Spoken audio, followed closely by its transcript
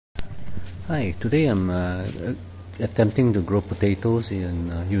Hi, today I'm attempting to grow potatoes in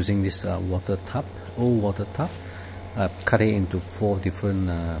using this old water tub. I've cut it into four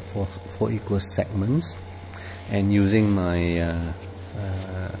different four equal segments, and using my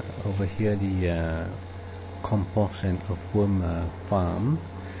over here the compost and earthworm farm.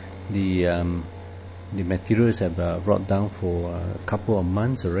 The materials have rot down for a couple of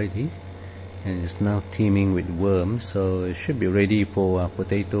months already, and it's now teeming with worms, so it should be ready for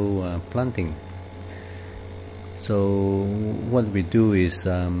potato planting. So what we do is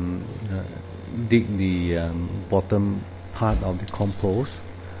dig the bottom part of the compost,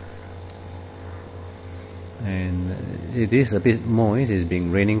 and it is a bit moist. It's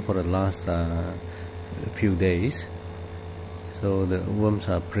been raining for the last few days, so the worms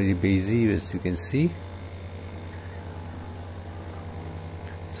are pretty busy, as you can see.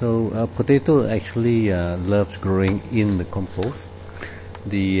 So potato actually loves growing in the compost.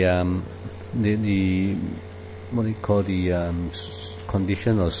 The what do you call the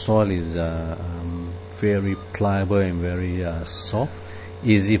condition of soil is very pliable and very soft,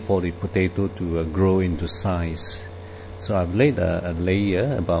 easy for the potato to grow into size. So I've laid a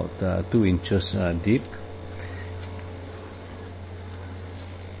layer about 2 inches deep,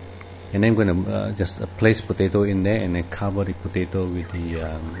 and then I'm going to just place potato in there and then cover the potato with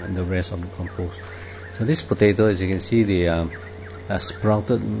the rest of the compost. So this potato, as you can see, they are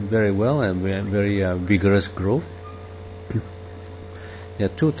sprouted very well and very vigorous growth. There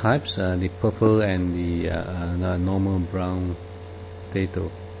are two types, the purple and the normal brown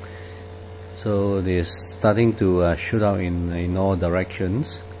potato. So they're starting to shoot out in all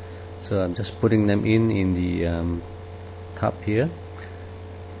directions. So I'm just putting them in the tub here.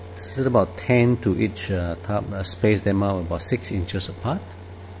 This is about 10 to each tub. Space them out about 6 inches apart,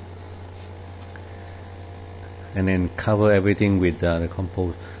 and then cover everything with the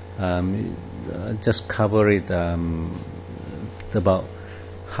compost. Just cover it about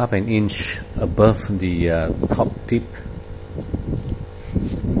half an inch above the top tip,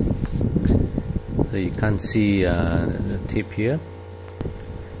 so you can't see the tip here.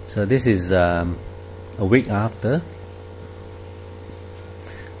 So this is a week after,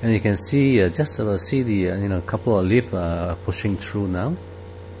 and you can see just see the couple of leaves pushing through now.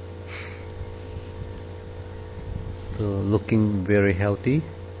 So looking very healthy.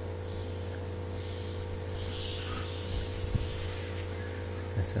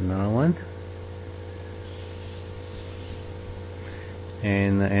 That's another one,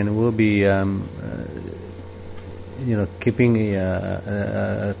 and we'll be keeping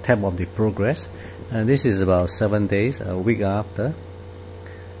a tab of the progress. And this is about 7 days, a week after,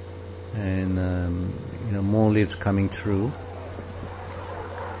 and more leaves coming through.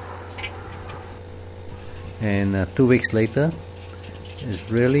 And 2 weeks later, it's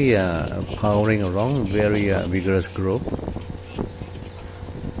really powering along, very vigorous growth.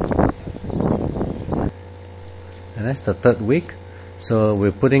 And that's the 3rd week. So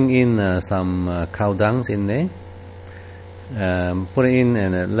we're putting in some cow dungs in there. Put it in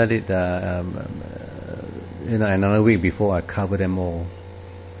and let it another week before I cover them all.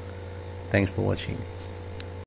 Thanks for watching.